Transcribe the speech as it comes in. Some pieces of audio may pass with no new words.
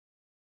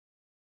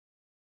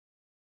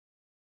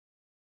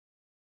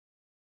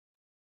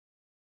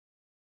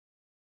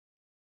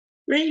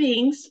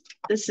Greetings.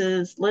 This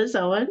is Liz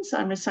Owens.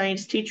 I'm a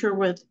science teacher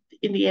with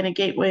Indiana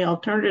Gateway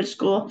Alternative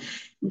School.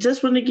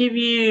 Just want to give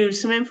you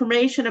some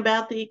information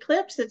about the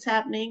eclipse that's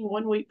happening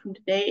 1 week from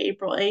today,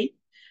 April 8th,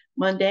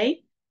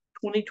 Monday,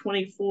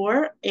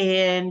 2024,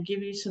 and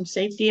give you some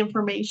safety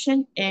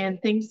information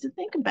and things to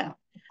think about.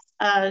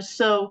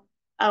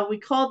 We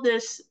called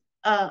this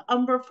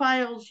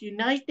Umbraphiles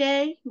Unite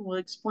Day. We'll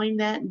explain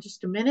that in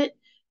just a minute.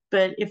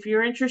 But if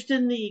you're interested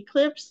in the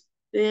eclipse,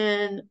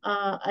 then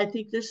I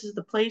think this is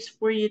the place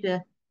for you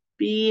to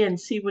be and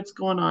see what's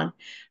going on.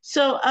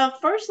 So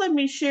first, let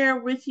me share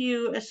with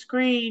you a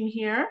screen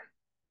here.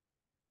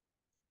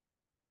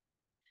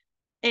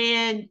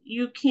 And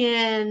you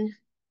can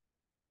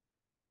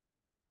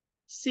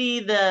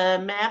see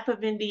the map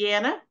of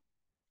Indiana.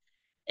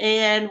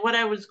 And what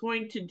I was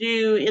going to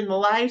do in the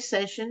live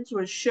sessions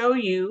was show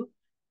you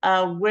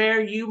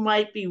where you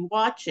might be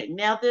watching.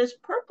 Now, this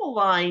purple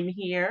line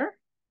here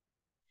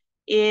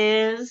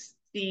is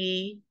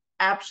the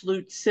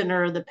absolute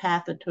center of the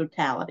path of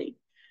totality.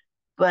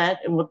 And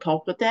we'll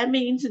talk what that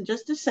means in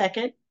just a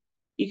second.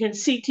 You can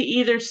see to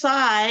either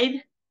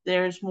side,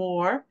 there's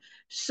more.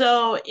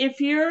 So if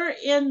you're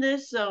in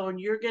this zone,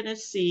 you're going to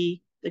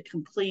see the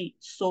complete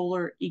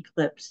solar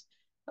eclipse.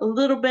 A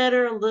little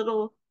better, a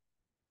little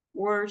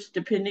worse,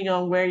 depending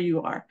on where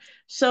you are.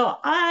 So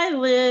I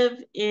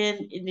live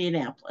in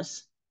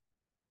Indianapolis.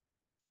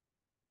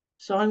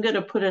 So I'm going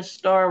to put a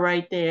star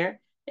right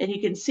there. And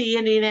you can see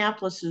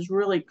Indianapolis is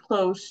really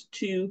close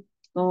to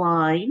the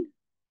line.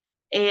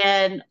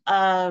 And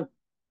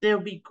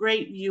there'll be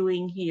great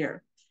viewing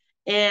here.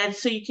 And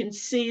so you can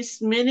see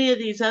many of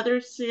these other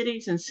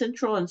cities in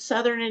central and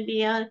southern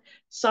Indiana.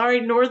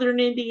 Sorry, northern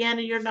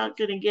Indiana, you're not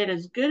going to get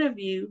as good a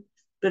view,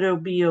 but it'll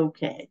be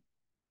okay.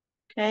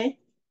 Okay?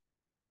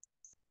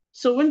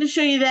 So I wanted to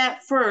show you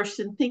that first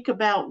and think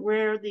about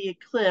where the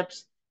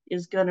eclipse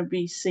is going to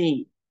be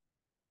seen.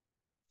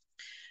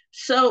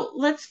 So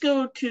let's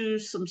go to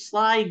some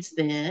slides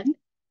then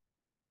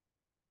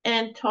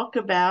and talk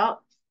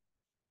about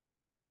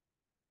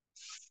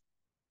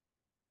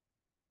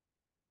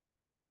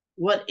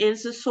what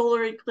is a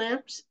solar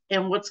eclipse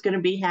and what's going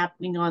to be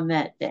happening on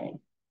that day.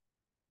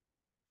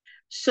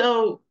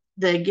 So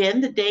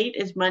again, the date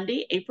is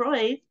Monday, April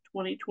 8th,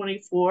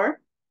 2024.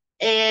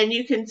 And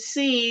you can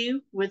see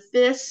with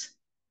this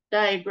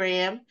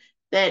diagram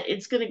that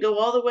it's going to go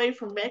all the way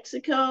from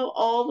Mexico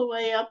all the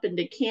way up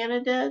into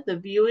Canada, the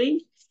viewing.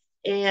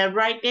 And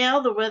right now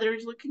the weather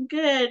is looking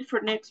good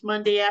for next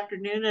Monday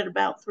afternoon at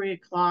about 3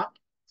 o'clock.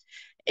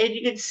 And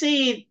you can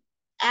see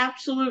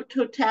absolute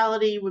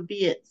totality would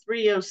be at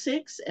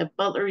 3:06 at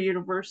Butler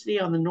University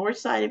on the north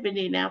side of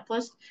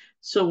Indianapolis.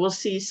 So we'll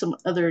see some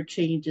other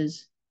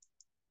changes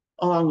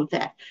along with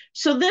that.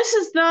 So this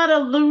is not a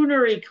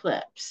lunar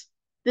eclipse.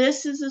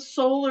 This is a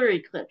solar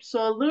eclipse.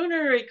 So a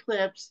lunar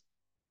eclipse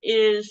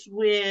is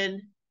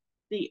when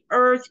the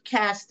Earth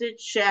casts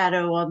its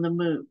shadow on the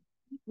moon.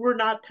 We're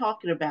not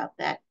talking about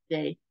that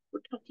today. We're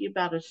talking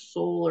about a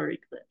solar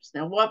eclipse.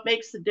 Now, what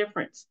makes the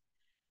difference?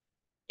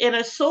 In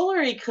a solar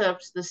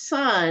eclipse, the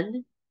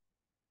sun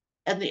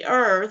and the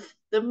Earth,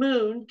 the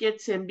moon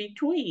gets in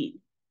between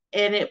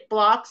and it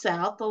blocks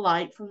out the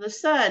light from the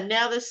sun.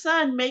 Now, the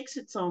sun makes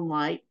its own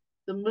light,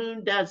 the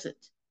moon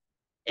doesn't.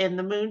 And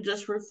the moon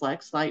just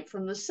reflects light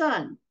from the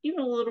sun, even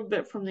a little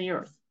bit from the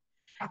Earth.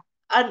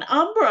 An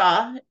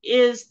umbra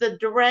is the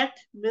direct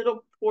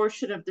middle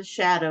portion of the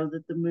shadow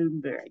that the moon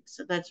brings.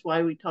 So that's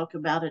why we talk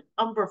about an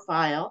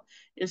umbraphile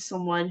is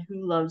someone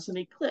who loves an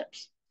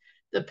eclipse.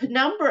 The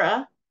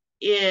penumbra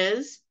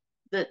is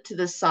to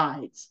the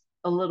sides,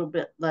 a little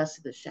bit less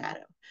of the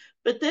shadow.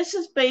 But this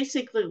is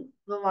basically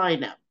the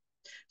lineup.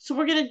 So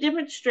we're going to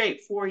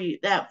demonstrate for you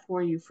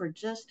for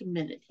just a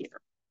minute here.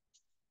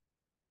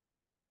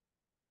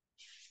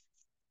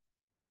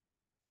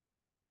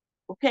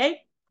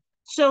 Okay,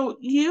 so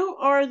you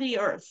are the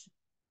Earth,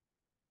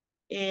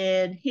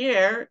 and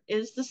here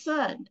is the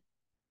sun.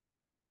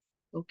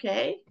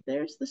 Okay,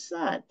 there's the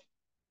sun.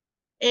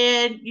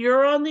 And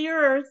you're on the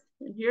Earth,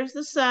 and here's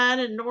the sun,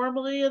 and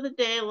normally in the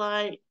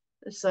daylight,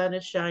 the sun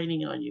is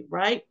shining on you,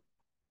 right?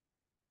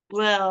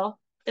 Well,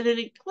 in an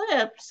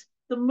eclipse,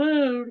 the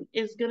moon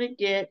is going to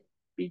get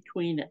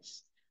between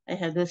us. I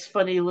have this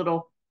funny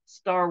little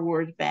Star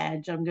Wars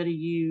badge I'm going to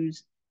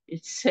use.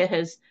 It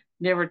says,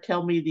 never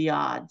tell me the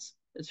odds.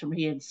 It's from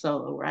Han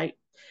Solo, right?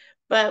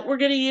 But we're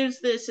going to use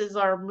this as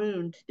our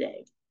moon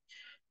today.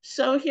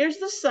 So here's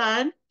the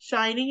sun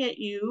shining at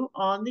you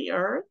on the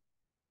Earth,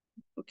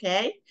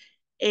 okay?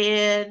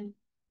 And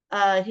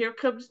here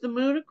comes the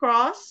moon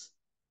across.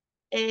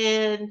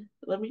 And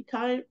let me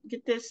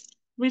get this.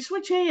 Let me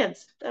switch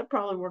hands. That'd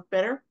probably work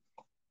better.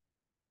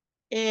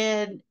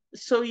 And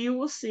so you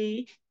will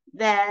see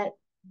that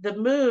the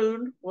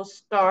moon will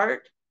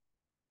start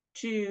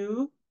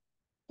to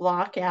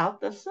block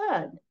out the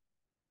sun.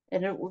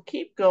 And it will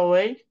keep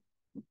going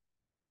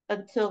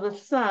until the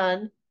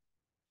sun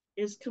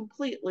is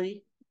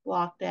completely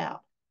blocked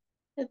out.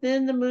 And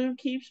then the moon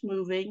keeps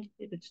moving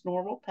in its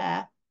normal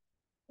path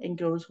and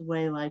goes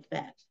away like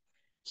that.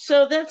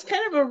 So that's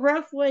kind of a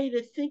rough way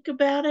to think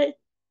about it,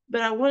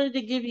 but I wanted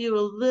to give you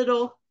a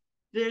little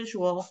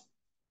visual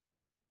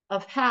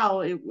of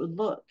how it would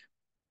look.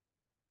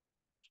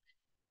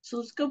 So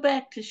let's go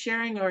back to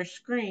sharing our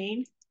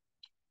screen.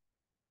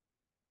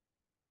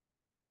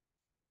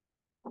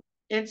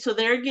 And so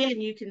there again,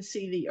 you can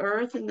see the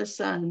Earth and the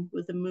sun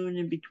with the moon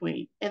in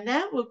between. And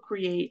that will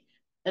create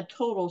a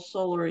total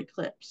solar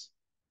eclipse.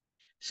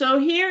 So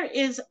here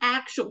is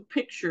actual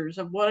pictures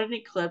of what an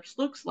eclipse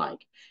looks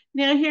like.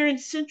 Now here in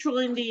central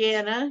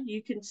Indiana,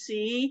 you can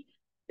see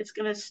it's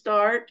going to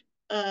start,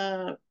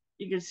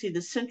 you can see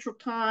the central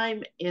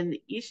time and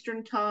the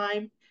eastern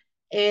time,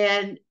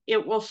 and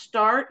it will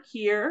start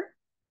here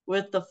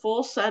with the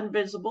full sun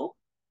visible,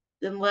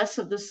 then less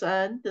of the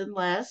sun, then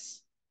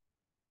less,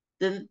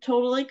 then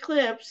total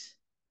eclipse,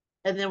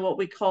 and then what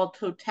we call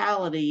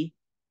totality.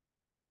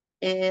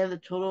 And the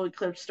total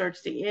eclipse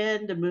starts to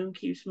end, the moon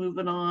keeps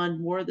moving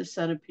on, more of the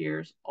sun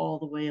appears all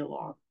the way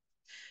along.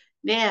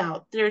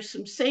 Now, there's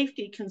some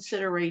safety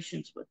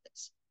considerations with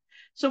this.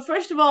 So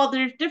first of all,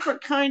 there's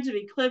different kinds of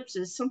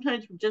eclipses.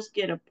 Sometimes we just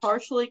get a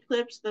partial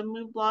eclipse, the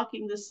moon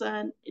blocking the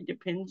sun. It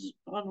depends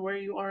on where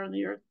you are on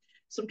the earth.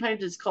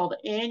 Sometimes it's called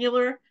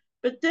annular,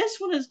 but this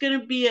one is going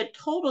to be a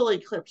total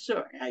eclipse.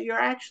 So you're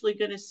actually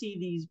going to see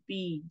these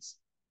beads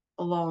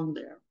along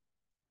there.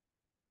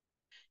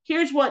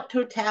 Here's what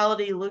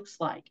totality looks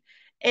like.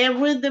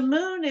 And when the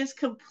moon is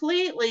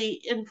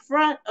completely in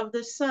front of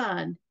the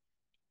sun,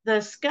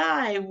 the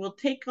sky will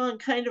take on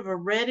kind of a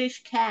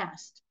reddish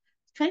cast.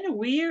 It's kind of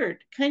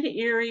weird, kind of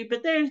eerie,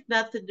 but there's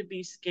nothing to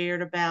be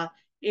scared about.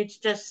 It's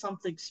just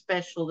something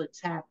special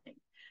that's happening.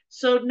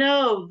 So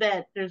know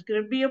that there's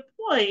going to be a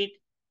point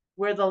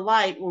where the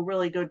light will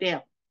really go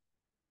down.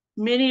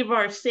 Many of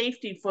our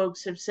safety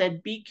folks have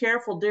said, be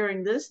careful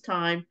during this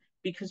time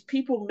because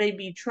people may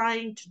be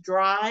trying to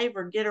drive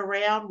or get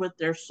around with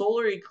their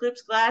solar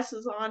eclipse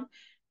glasses on,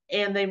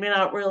 and they may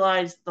not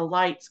realize the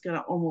light's going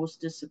to almost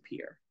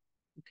disappear.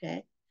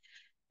 Okay.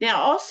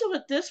 Now, also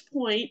at this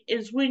point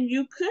is when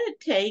you could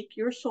take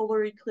your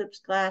solar eclipse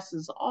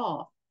glasses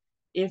off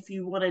if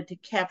you wanted to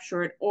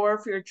capture it, or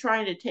if you're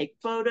trying to take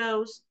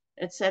photos,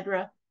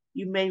 etc.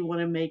 You may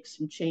want to make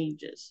some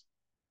changes.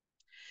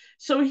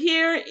 So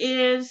here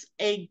is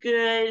a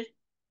good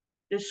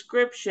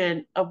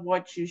description of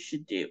what you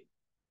should do.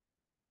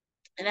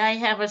 And I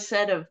have a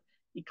set of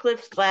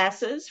eclipse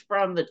glasses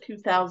from the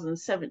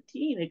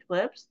 2017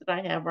 eclipse that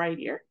I have right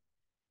here.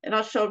 And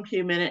I'll show them to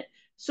you in a minute.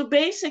 So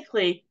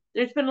basically,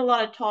 there's been a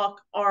lot of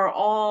talk, are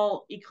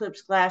all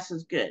eclipse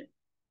glasses good?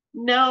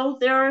 No,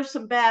 there are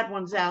some bad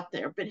ones out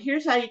there, but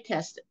here's how you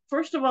test it.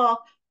 First of all,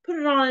 put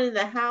it on in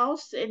the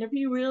house, and if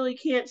you really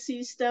can't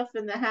see stuff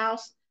in the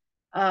house,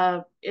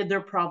 they're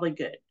probably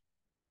good.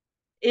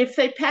 If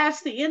they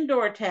pass the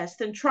indoor test,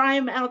 then try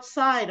them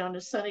outside on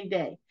a sunny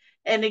day.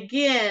 And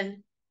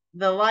again,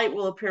 the light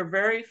will appear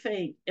very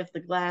faint if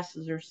the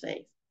glasses are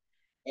safe.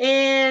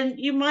 And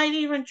you might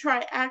even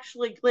try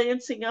actually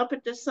glancing up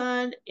at the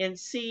sun and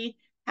see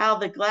how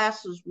the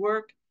glasses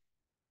work.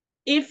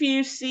 If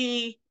you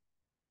see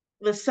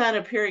the sun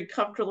appearing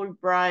comfortably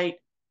bright,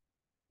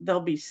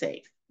 they'll be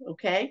safe.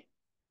 Okay.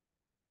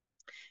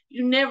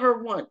 You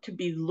never want to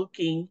be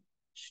looking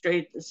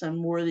straight at the sun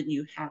more than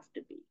you have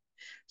to be.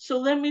 So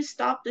let me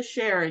stop the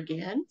share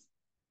again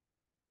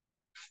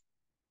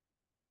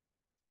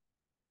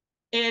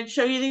and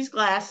show you these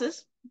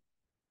glasses.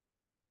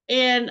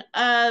 And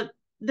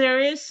there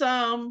is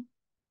some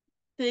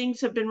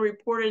things have been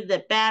reported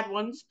that bad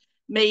ones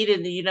made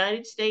in the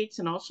United States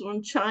and also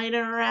in China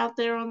are out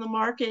there on the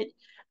market.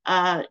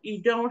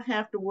 You don't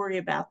have to worry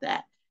about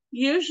that.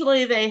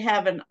 Usually they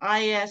have an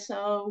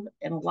ISO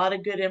and a lot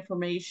of good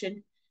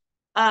information.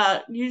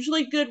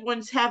 Usually good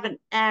ones have an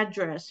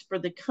address for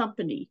the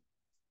company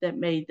that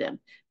made them.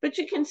 But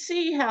you can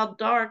see how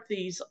dark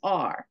these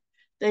are.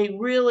 They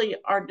really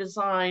are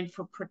designed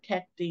for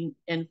protecting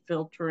and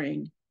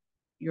filtering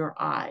your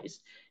eyes.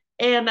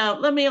 And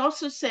let me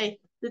also say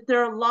that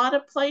there are a lot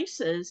of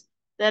places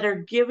that are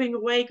giving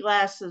away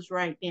glasses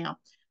right now.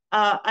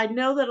 I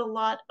know that a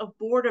lot of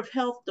Board of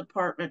Health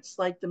departments,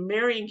 like the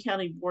Marion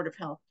County Board of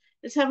Health,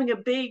 is having a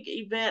big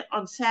event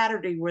on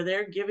Saturday where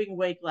they're giving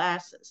away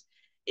glasses.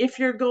 If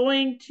you're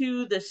going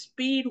to the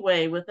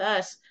Speedway with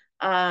us,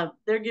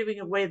 they're giving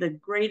away the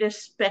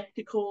greatest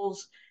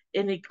spectacles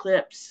in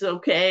Eclipse.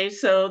 Okay,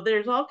 so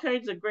there's all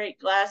kinds of great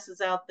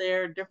glasses out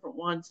there, different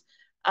ones.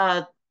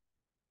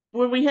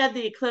 When we had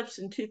the eclipse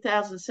in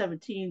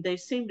 2017, they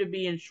seem to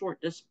be in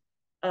short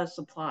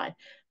supply.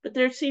 But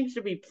there seems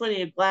to be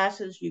plenty of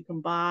glasses you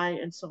can buy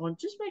and so on.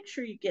 Just make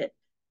sure you get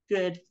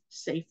good,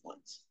 safe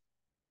ones.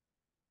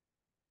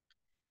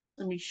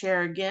 Let me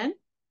share again.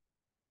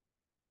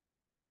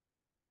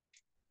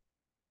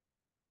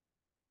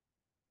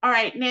 All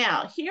right,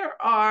 now here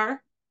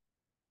are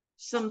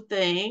some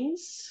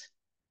things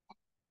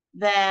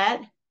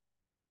that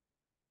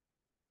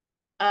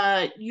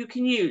you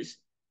can use.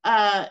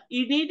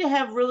 You need to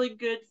have really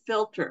good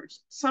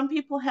filters. Some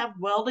people have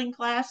welding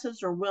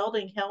glasses or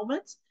welding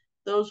helmets.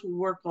 Those will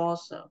work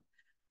also.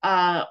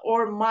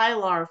 or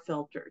Mylar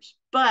filters.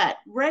 But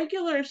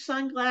regular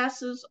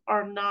sunglasses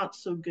are not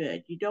so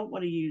good. You don't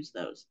want to use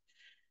those.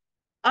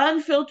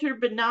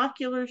 Unfiltered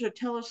binoculars or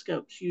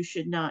telescopes you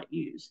should not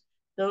use.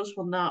 Those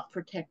will not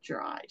protect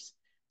your eyes.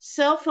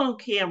 Cell phone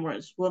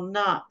cameras will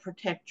not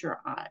protect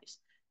your eyes.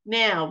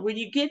 Now, when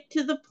you get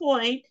to the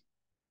point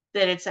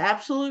that it's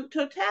absolute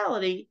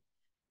totality,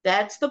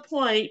 that's the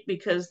point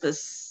because the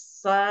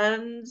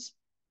sun's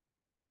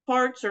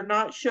parts are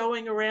not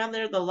showing around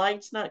there, the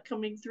light's not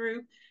coming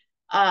through.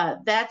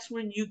 That's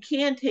when you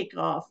can take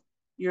off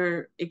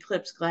your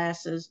Eclipse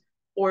glasses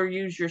or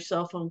use your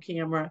cell phone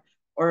camera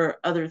or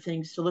other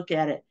things to look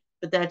at it.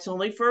 But that's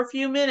only for a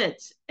few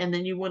minutes, and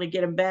then you want to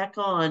get them back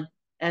on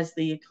as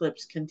the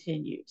eclipse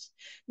continues.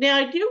 Now,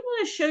 I do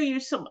want to show you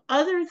some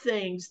other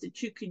things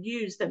that you could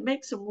use that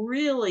make some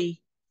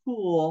really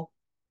cool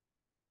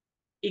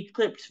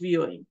eclipse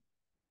viewing.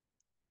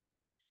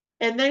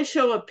 And they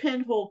show a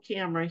pinhole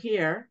camera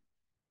here,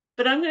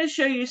 but I'm going to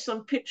show you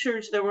some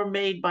pictures that were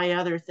made by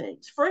other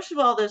things. First of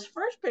all, this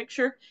first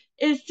picture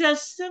is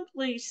just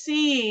simply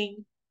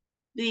seeing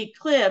the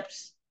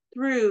eclipse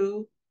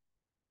through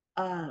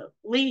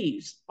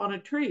leaves on a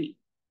tree.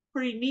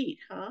 Pretty neat,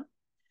 huh?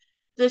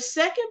 The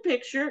second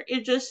picture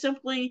is just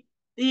simply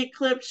the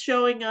eclipse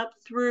showing up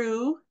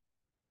through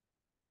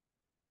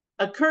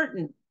a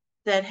curtain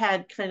that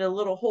had kind of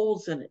little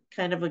holes in it,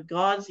 kind of a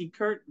gauzy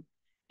curtain,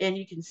 and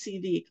you can see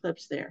the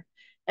eclipse there.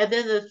 And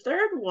then the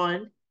third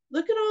one,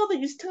 look at all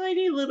these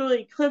tiny little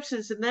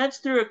eclipses, and that's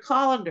through a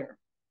colander.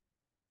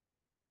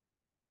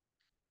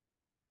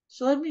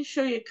 So let me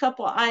show you a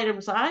couple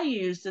items I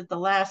used at the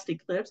last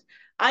eclipse.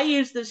 I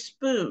used this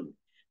spoon.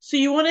 So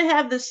you want to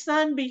have the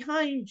sun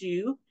behind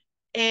you,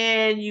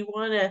 and you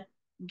want to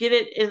get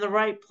it in the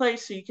right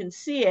place so you can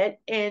see it,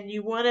 and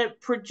you want to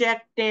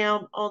project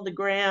down on the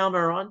ground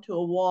or onto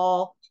a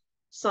wall,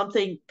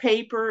 something,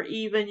 paper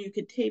even, you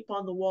could tape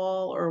on the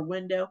wall or a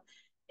window,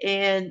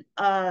 and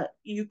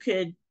you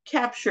could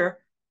capture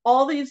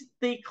all these,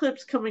 the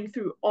eclipse coming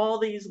through all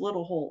these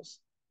little holes.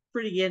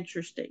 Pretty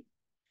interesting.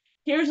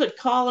 Here's a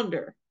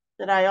colander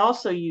that I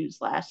also used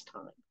last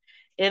time.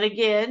 And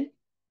again,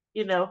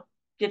 you know,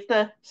 get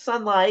the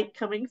sunlight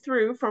coming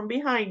through from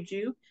behind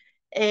you,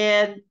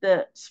 and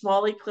the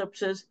small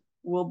eclipses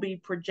will be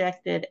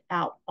projected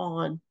out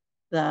on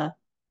the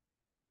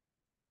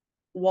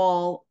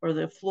wall or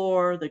the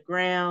floor, the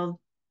ground,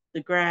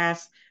 the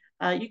grass.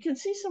 You can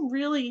see some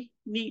really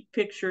neat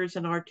pictures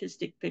and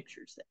artistic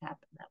pictures that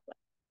happen that way.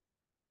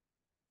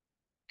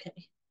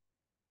 Okay.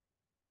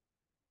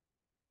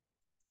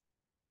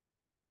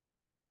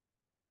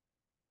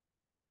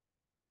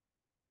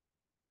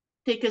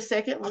 Take a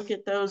second, look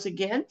at those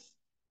again.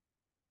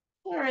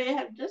 Sorry, I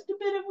have just a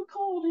bit of a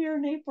cold here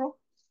in April.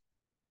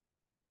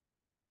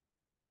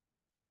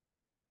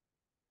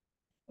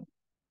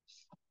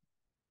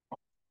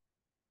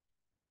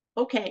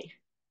 Okay,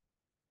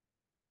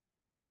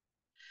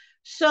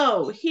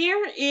 so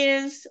here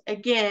is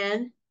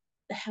again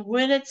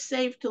when it's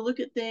safe to look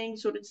at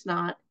things, when it's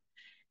not,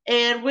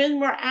 and when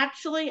we're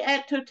actually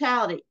at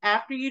totality,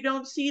 after you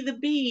don't see the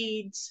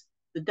beads,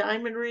 the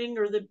diamond ring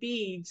or the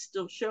beads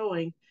still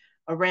showing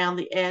around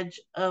the edge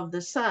of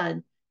the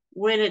sun.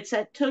 When it's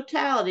at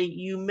totality,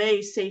 you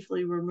may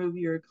safely remove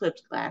your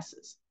eclipse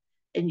glasses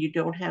and you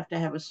don't have to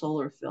have a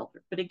solar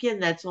filter. But again,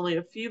 that's only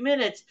a few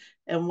minutes.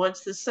 And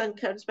once the sun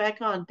comes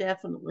back on,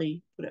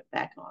 definitely put it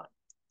back on.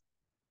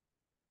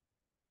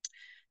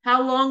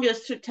 How long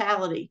is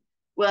totality?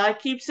 Well, I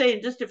keep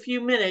saying just a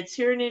few minutes.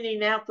 Here in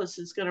Indianapolis,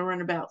 it's going to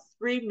run about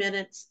 3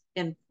 minutes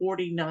and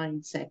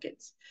 49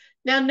 seconds.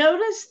 Now,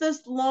 notice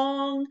this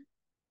long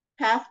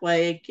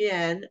pathway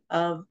again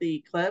of the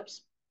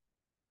eclipse.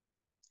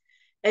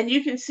 And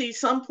you can see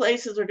some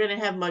places are going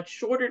to have much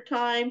shorter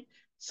time.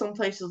 Some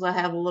places will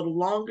have a little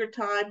longer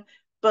time.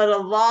 But a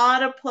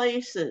lot of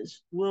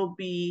places will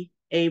be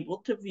able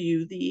to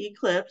view the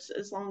eclipse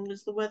as long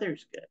as the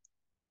weather's good.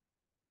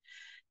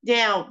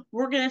 Now,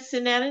 we're going to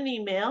send out an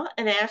email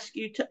and ask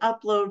you to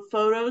upload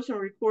photos and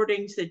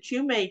recordings that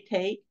you may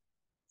take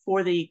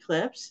for the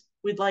eclipse.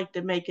 We'd like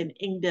to make an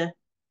INGDA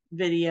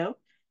video.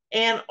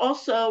 And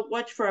also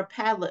watch for a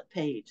Padlet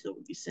page that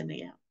we'll be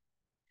sending out.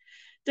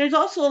 There's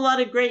also a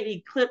lot of great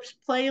eclipse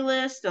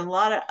playlists and a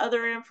lot of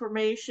other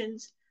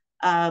informations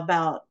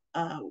about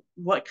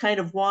what kind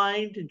of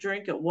wine to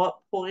drink at what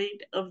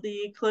point of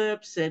the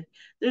eclipse. And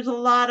there's a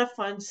lot of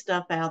fun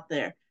stuff out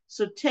there.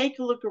 So take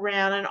a look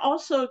around and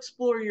also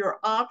explore your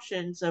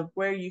options of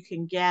where you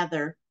can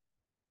gather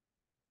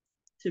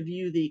to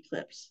view the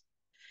eclipse.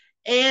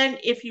 And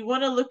if you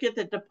want to look at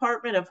the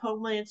Department of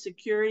Homeland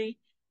Security,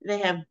 they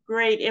have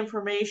great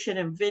information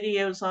and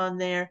videos on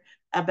there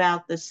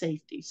about the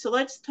safety. So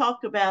let's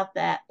talk about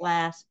that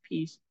last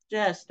piece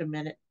just a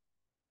minute.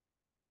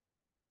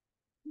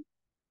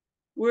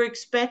 We're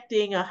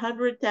expecting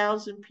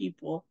 100,000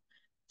 people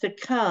to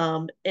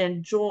come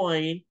and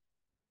join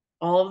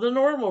all of the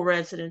normal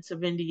residents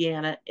of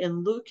Indiana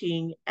in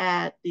looking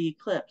at the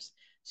eclipse.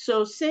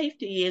 So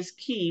safety is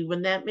key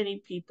when that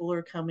many people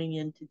are coming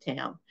into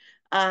town.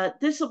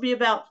 This will be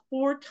about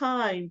 4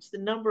 times the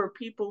number of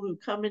people who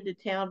come into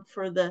town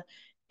for the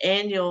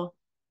annual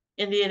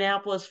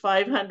Indianapolis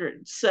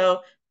 500.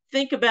 So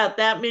think about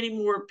that many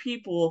more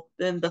people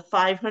than the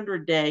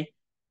 500 day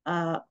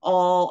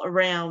all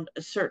around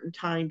a certain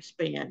time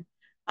span.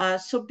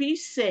 So be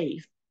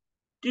safe.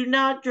 Do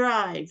not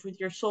drive with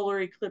your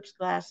solar eclipse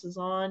glasses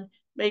on.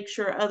 Make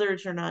sure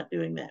others are not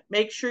doing that.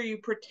 Make sure you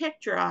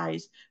protect your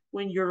eyes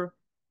when you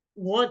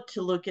want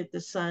to look at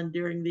the sun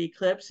during the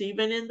eclipse,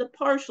 even in the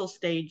partial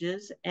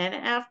stages and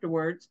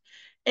afterwards.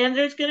 And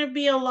there's going to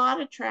be a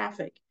lot of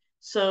traffic.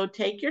 So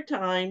take your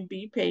time,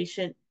 be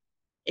patient,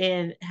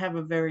 and have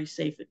a very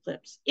safe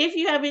eclipse. If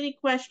you have any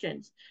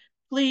questions,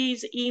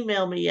 please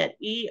email me at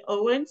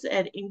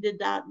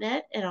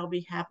eowens@ingda.net and I'll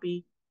be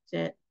happy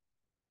to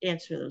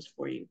answer those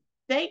for you.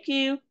 Thank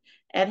you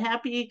and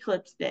happy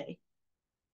Eclipse Day.